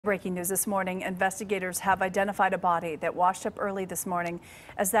Breaking news this morning, investigators have identified a body that washed up early this morning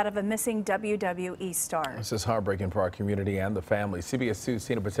as that of a missing WWE star. This is heartbreaking for our community and the family. CBS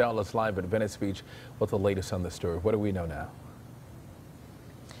 2's Patel is live at Venice Beach with the latest on the story. What do we know now?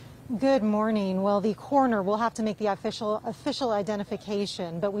 Good morning. Well, the coroner will have to make the official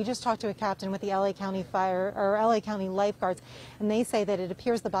identification, but we just talked to a captain with the LA County lifeguards, and they say that it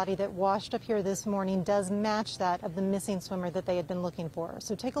appears the body that washed up here this morning does match that of the missing swimmer that they had been looking for.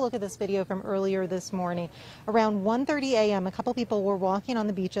 So take a look at this video from earlier this morning. Around 1:30 a.m., a couple people were walking on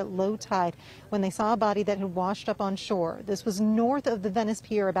the beach at low tide when they saw a body that had washed up on shore. This was north of the Venice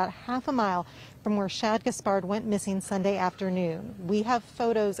Pier, about half a mile from where Shad Gaspard went missing Sunday afternoon. We have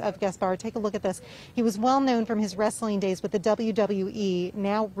photos of Gaspard. Take a look at this. He was well known from his wrestling days with the WWE,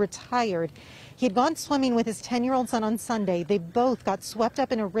 now retired. He had gone swimming with his 10-year-old son on Sunday. They both got swept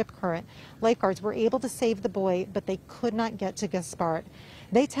up in a rip current. Lifeguards were able to save the boy, but they could not get to Gaspard.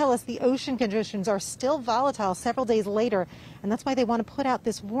 They tell us the ocean conditions are still volatile several days later, and that's why they want to put out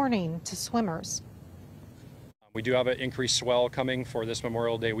this warning to swimmers. We do have an increased swell coming for this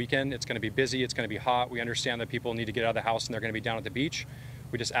Memorial Day weekend. It's going to be busy, it's going to be hot. We understand that people need to get out of the house and they're going to be down at the beach.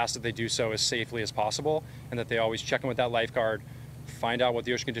 We just ask that they do so as safely as possible and that they always check in with that lifeguard, find out what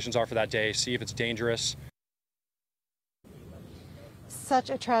the ocean conditions are for that day, see if it's dangerous. Such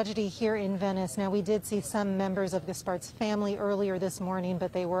a tragedy here in Venice. Now, we did see some members of Gaspard's family earlier this morning,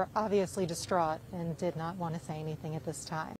 but they were obviously distraught and did not want to say anything at this time.